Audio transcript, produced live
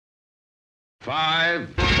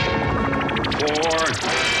5, 4,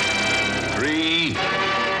 3,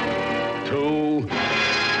 2,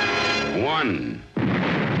 1.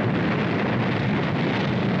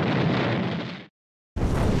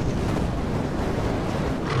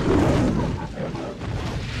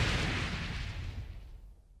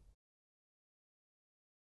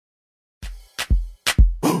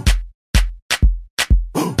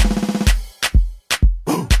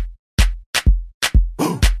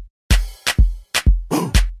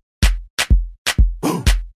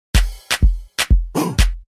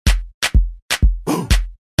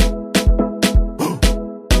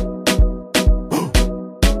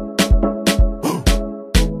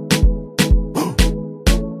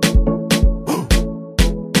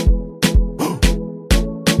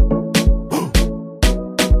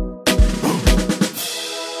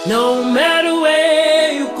 No matter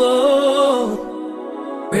where you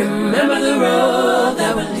go, remember the road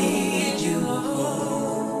that will lead you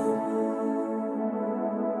home.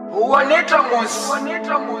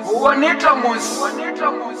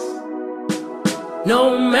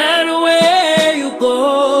 No matter where you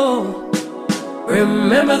go,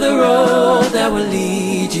 remember the road that will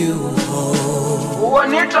lead you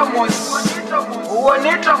home.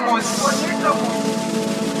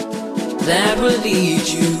 That will lead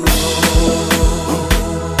you home.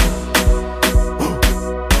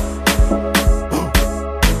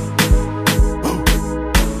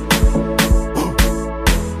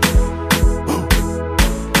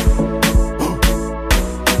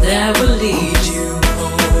 That will lead you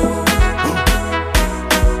home.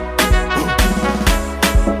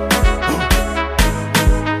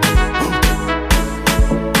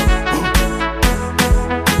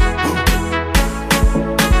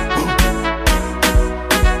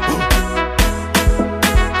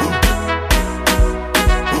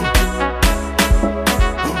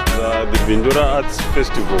 Bindura Arts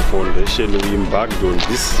Festival Foundation, we embarked on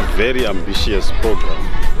this very ambitious program,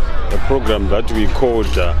 a program that we called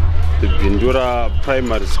the Bindura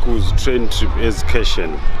Primary School's Train Trip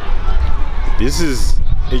Excursion. This is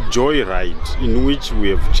a joyride in which we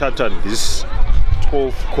have chartered this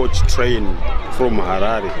 12-coach train from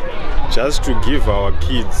Harare just to give our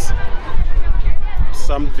kids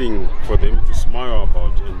something for them to smile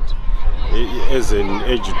about, and as an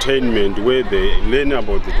edutainment where they learn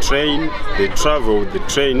about the train, they travel with the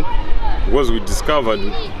train, because we discovered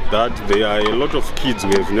that there are a lot of kids who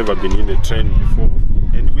have never been in a train before,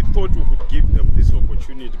 and we thought we could give them this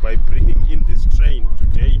opportunity by bringing in this train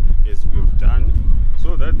today, as we have done,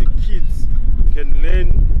 so that the kids can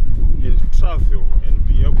learn and travel and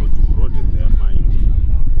be able to broaden their mind.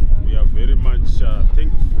 We are very much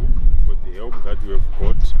thankful for the help that we have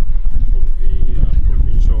got from the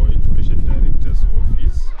Provincial Education Director's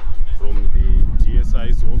Office, from the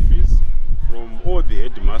DSI's office, from all the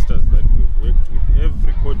headmasters that we've worked with,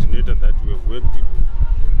 every coordinator that we've worked with,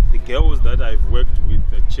 the girls that I've worked with,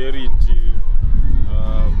 the charity,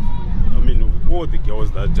 all the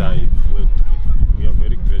girls that I've worked with. We are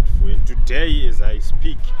very grateful. And today, as I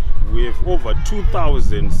speak, we have over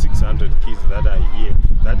 2,600 kids that are here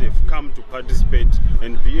that have come to participate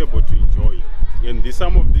and be able to enjoy. And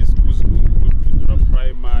some of these schools include Bindura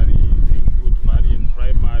Primary, they include Marian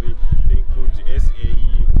Primary, they include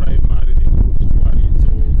SAE Primary, they include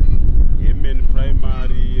Chiwaridzo, Hermain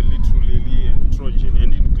Primary, Lilly and Trojan.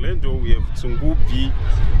 And in Glendale we have Tsungubvi,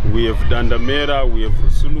 we have Dandamera, we have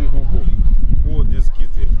Rusununguko. All these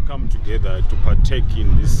kids have come together to partake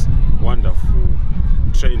in this wonderful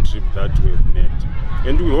train trip that we have made.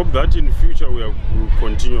 And we hope that in the future we will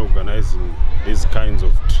continue organizing these kinds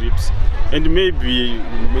of trips and maybe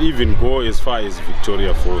even go as far as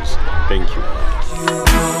Victoria Falls. Thank you.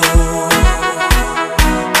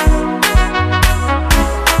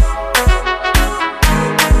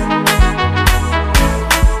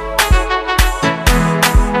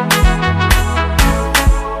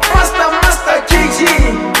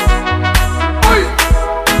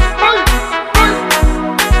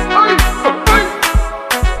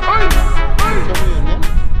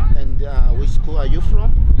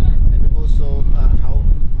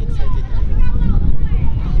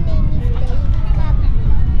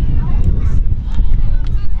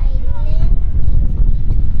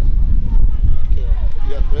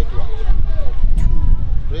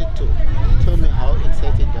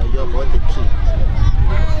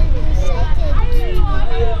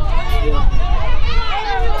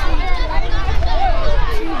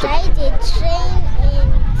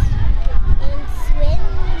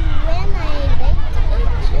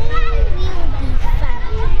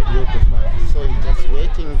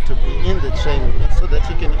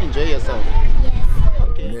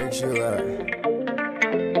 True.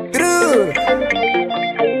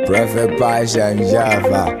 Prophet Pasha and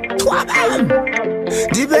Java.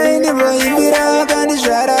 Depending on Ibira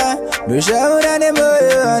Kanishara, Dushaura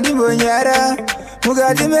Nemoyo and Bwanya,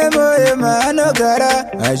 Mugati Memoyo Manogara,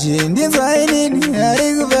 Ajindi Vainin,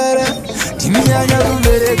 Arigvara, Timia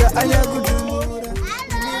Yaguberega, Ayagutura,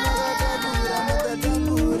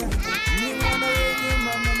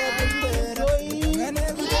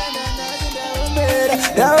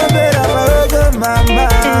 Mama,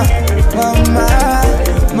 Mama,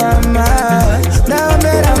 Mama, now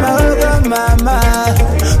mera mahoga mama,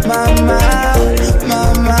 mama,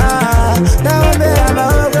 mama, now mera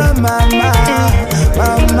mahoga mama,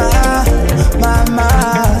 mama, mama,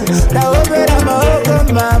 now mera mahoga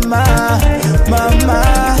mama, mama,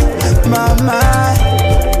 mama.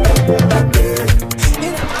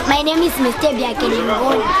 My name is Mr.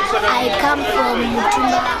 Biakeningon. I come from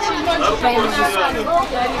Mutumba Primary School,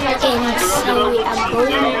 and so we are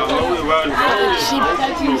going on a ship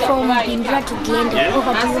from Bindura to Glenda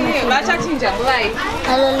over to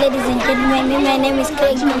Hello ladies and gentlemen, my name is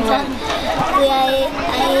Craig Mumba. I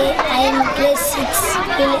am grade 6.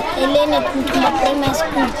 I learn at Mutumba Primary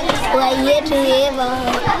School. We are here to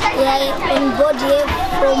we are on board here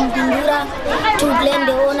from Bindura to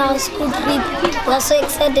Glenda on our school trip. We are so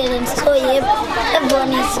excited and so happy.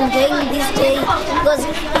 Everyone is enjoying this day because it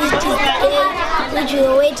is the day which we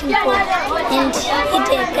were waiting for, and it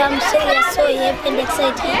has come, so we are so happy and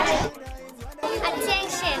excited.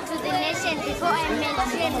 Attention to the nation before I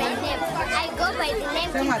mention my name. I go by the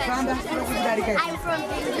name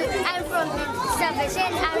I'm from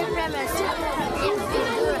Salvation Army Primary School in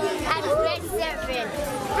Bindura. I'm grade 7.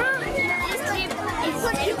 This trip is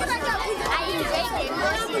very good. I enjoyed the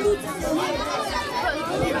emotion from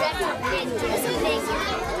Bindura to Glenda. Thank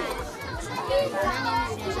you.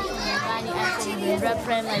 Bindura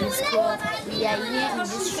Primary School. We are here in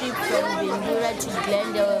this trip from Bindura to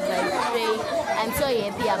Glenda by train. I'm so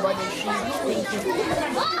happy about the trip. Thank you.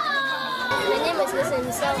 My name is Listen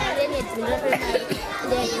South. I'm at Bindura Primary.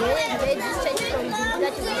 They are here this trip from Bindura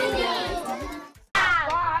to Glenda.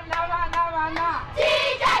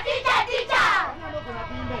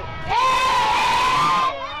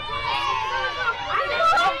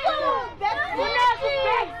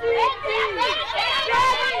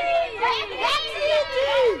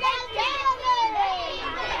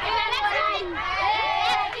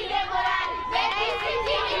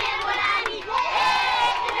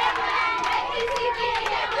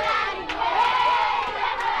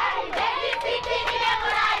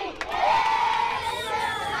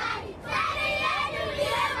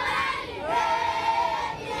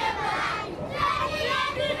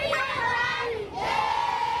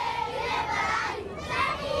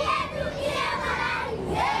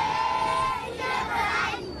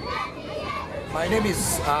 My name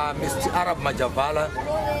is Mr. Arab Majavala.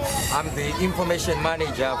 I'm the information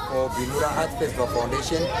manager for Bindura Arts Festival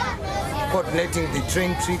Foundation, coordinating the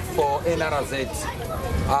train trip for N.R.Z.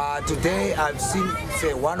 Today I've seen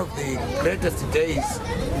one of the greatest days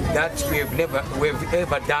that we've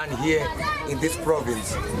ever done here in this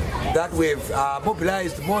province. That we've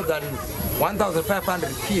mobilized more than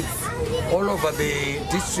 1,500 kids all over the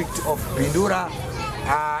district of Bindura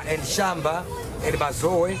and Shamba and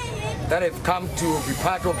Mazoe that have come to be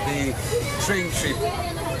part of the train trip.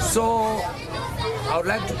 So I would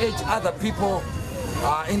like to urge other people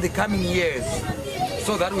in the coming years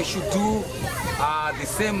so that we should do the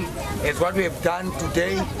same as what we have done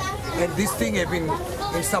today. And this thing has been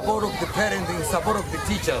in support of the parents, in support of the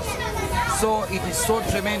teachers. So it is so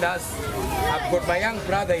tremendous. I've got my young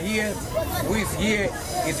brother here who is here,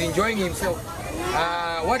 is enjoying himself.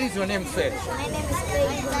 What is your name, sir? My name is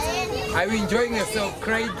Craig. Are you enjoying yourself,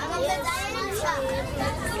 Craig?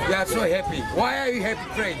 You are so happy. Why are you happy,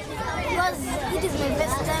 Craig? Because it is my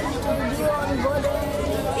first time to be on board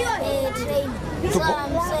a train. So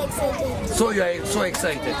I'm so excited. So you are so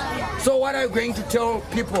excited. So what are you going to tell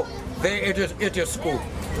people there at your school?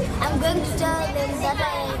 I'm going to tell them that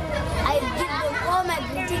I give them all my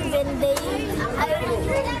greetings and I will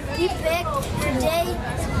be back today,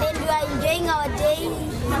 and we are enjoying our day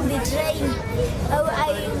on the train.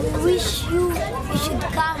 I wish you should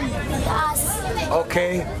come with us.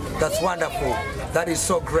 Okay, that's wonderful. That is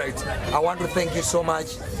so great. I want to thank you so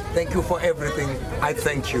much. Thank you for everything. I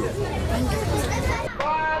thank you. Thank you.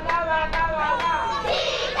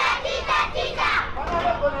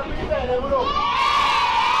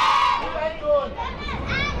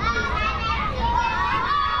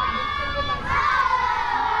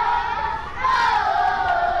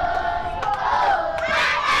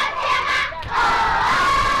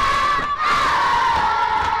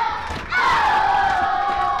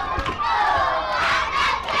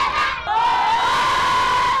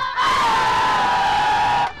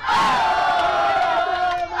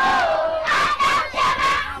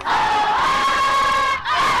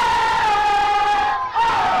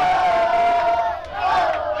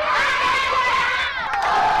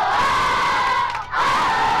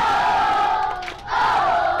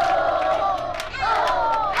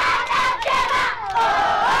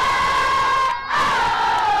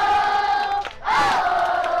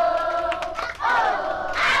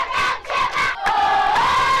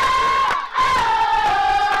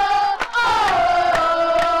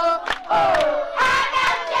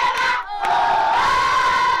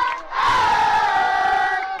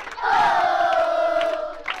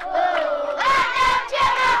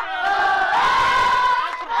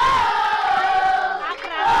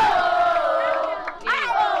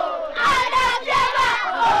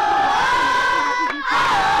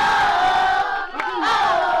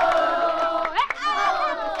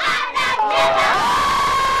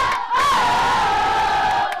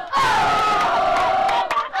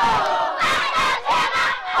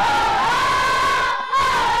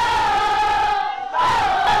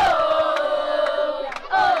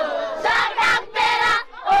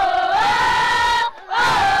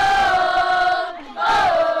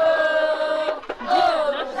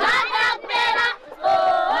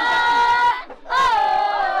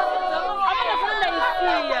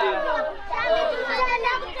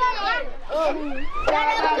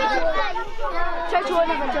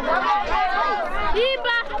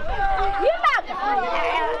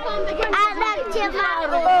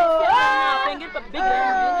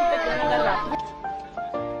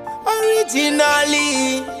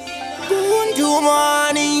 Originally,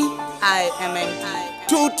 Gunduman. I am an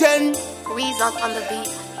 210. result on the beat.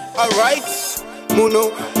 Alright.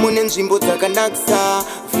 Muno nzvimbo dzakanakisa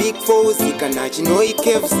Big Force kana chinoi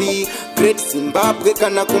KFC Great Zimbabwe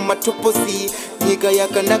kana kumatoposi nyika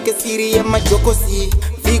yakanaka siri yemajokosi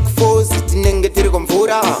Big Force tinenge tiri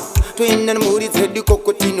kumvura toenda nemhuri dzedu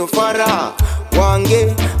koko tinofara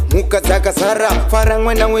wange muka dzakazara fara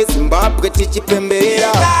mwana weZimbabwe tichipemberera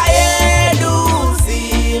nyika yedu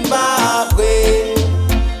Zimbabwe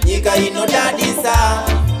nyika inodadisa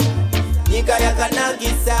nyika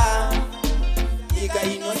yakanakisa nyika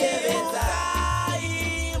inodeve